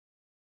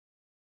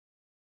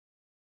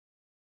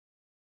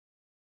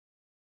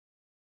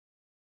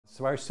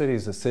Smart city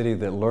is a city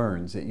that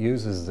learns. It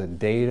uses the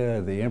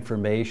data, the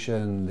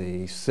information,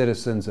 the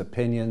citizens'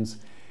 opinions,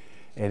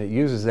 and it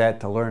uses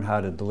that to learn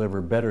how to deliver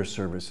better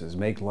services,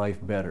 make life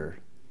better,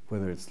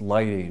 whether it's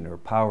lighting or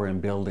power in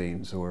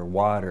buildings or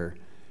water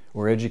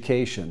or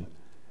education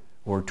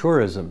or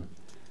tourism.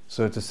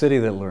 So it's a city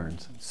that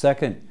learns.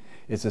 Second,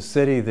 it's a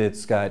city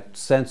that's got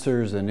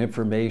sensors and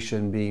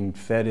information being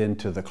fed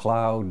into the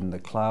cloud, and the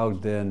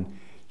cloud then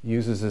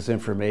uses this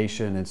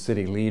information, and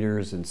city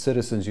leaders and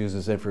citizens use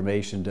this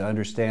information to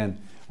understand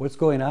what's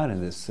going on in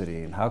this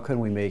city and how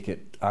can we make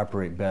it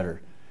operate better.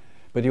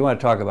 But you want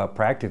to talk about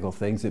practical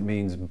things. It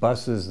means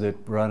buses that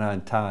run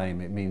on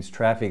time. It means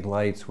traffic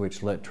lights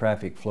which let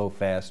traffic flow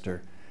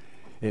faster.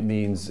 It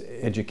means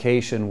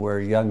education where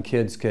young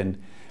kids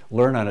can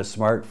learn on a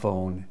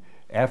smartphone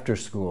after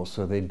school,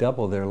 so they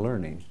double their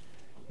learning.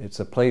 It's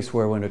a place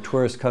where when a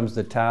tourist comes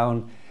to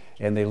town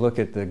and they look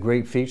at the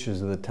great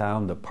features of the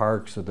town, the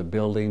parks or the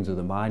buildings or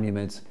the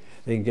monuments,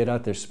 they can get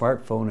out their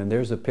smartphone and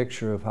there's a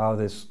picture of how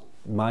this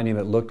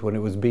monument looked when it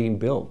was being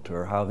built,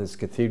 or how this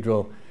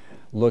cathedral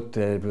looked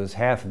as it was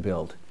half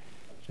built.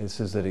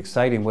 This is an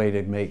exciting way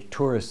to make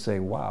tourists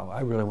say, wow,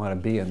 I really want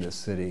to be in this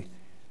city.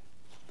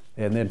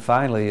 And then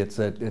finally, it's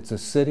a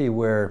city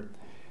where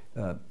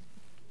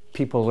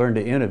people learn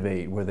to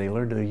innovate, where they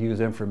learn to use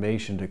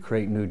information to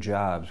create new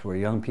jobs, where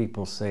young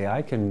people say,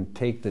 I can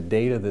take the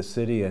data of the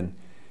city and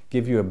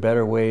give you a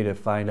better way to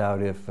find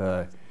out if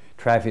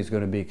traffic is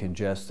going to be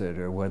congested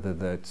or whether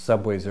the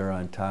subways are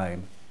on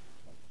time.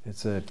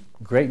 It's a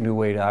great new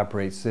way to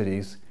operate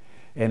cities,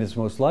 and it's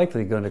most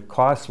likely going to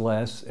cost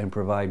less and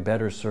provide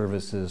better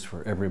services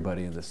for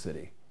everybody in the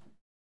city.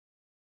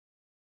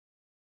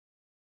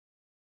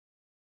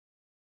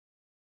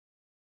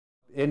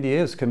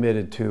 India is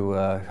committed to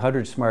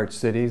 100 smart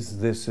cities.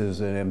 This is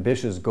an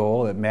ambitious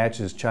goal. It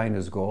matches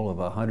China's goal of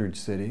 100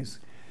 cities.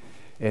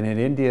 And in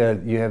India,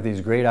 you have these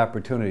great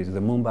opportunities,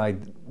 the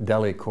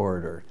Mumbai-Delhi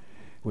Corridor,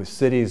 with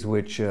cities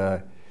which,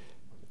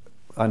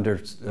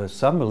 under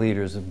some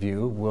leaders'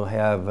 view, will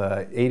have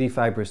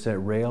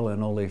 85% rail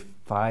and only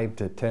 5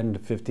 to 10 to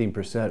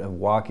 15% of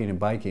walking and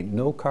biking.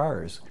 No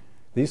cars.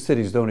 These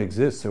cities don't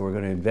exist, so we're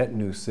going to invent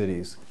new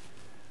cities.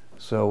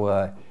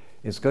 So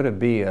it's going to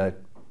be a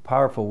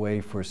powerful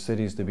way for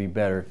cities to be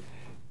better.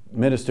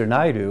 Minister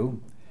Naidu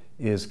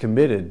is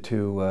committed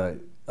to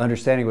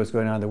understanding what's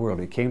going on in the world.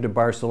 He came to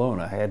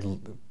Barcelona. I had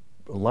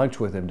lunch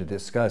with him to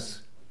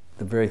discuss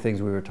the very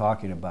things we were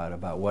talking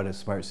about what a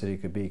smart city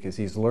could be, because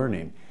he's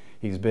learning.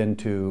 He's been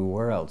to,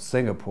 where else?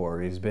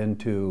 Singapore. He's been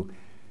to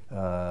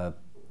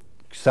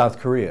South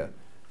Korea,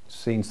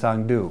 seen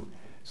Sangdu.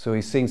 So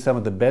he's seen some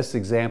of the best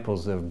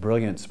examples of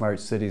brilliant smart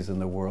cities in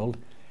the world,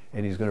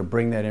 and he's going to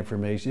bring that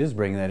information, is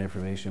bringing that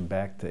information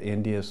back to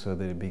India so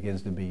that it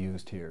begins to be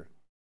used here.